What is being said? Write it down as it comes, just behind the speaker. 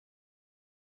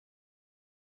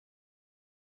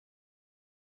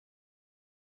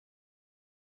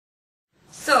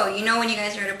So, you know when you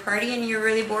guys are at a party and you're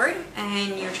really bored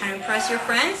and you're trying to impress your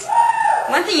friends?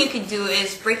 One thing you could do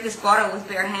is break this bottle with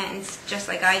bare hands, just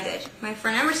like I did. My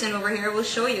friend Emerson over here will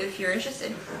show you if you're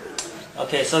interested.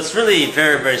 Okay, so it's really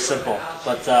very, very simple.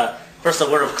 But first, a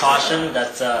word of caution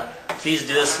that please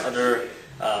do this under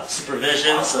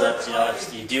supervision, so that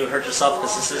if you do hurt yourself,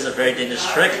 because this is a very dangerous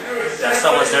trick, that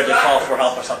someone's there to call for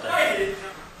help or something.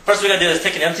 First, what we're gonna do is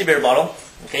take an empty beer bottle.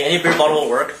 Okay, any beer bottle will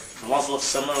work. It also looks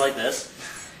similar like this.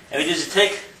 And we just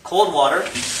take cold water,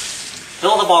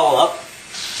 fill the bottle up,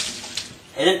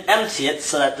 and then empty it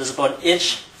so that there's about an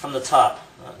inch from the top.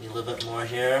 A little bit more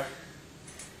here.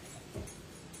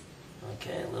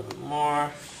 Okay, a little bit more.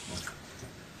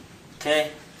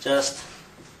 Okay, just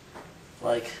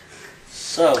like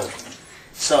so.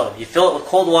 So, you fill it with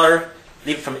cold water,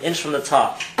 leave it from an inch from the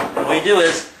top. And what you do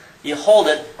is, you hold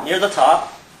it near the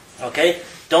top, okay?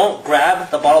 Don't grab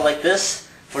the bottle like this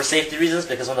for safety reasons,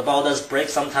 because when the bottle does break,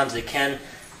 sometimes it can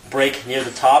break near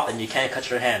the top and you can't cut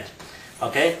your hand.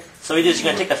 Okay? So what you do is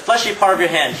you're going to take the fleshy part of your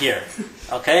hand here,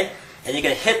 okay? And you're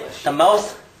going to hit the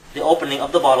mouth, the opening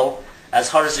of the bottle, as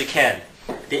hard as you can.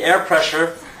 The air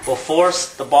pressure will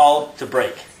force the ball to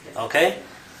break, okay?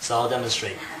 So I'll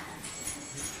demonstrate.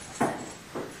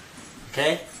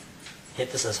 Okay?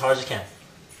 Hit this as hard as you can.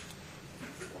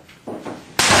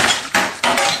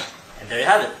 And there you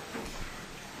have it.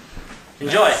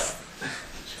 Enjoy!